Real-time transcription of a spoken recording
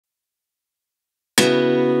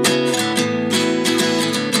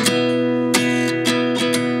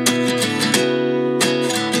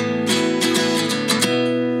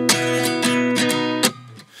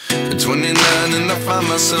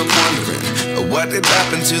what did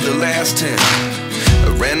happen to the last 10? I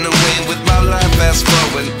ran away with my life, fast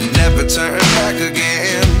forward, never turn back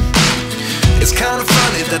again. It's kind of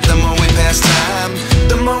funny that the more we pass time,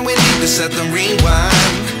 the more we need to set the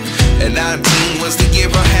rewind. And 19 was the year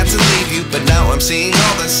I had to leave you, but now I'm seeing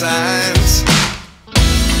all the signs.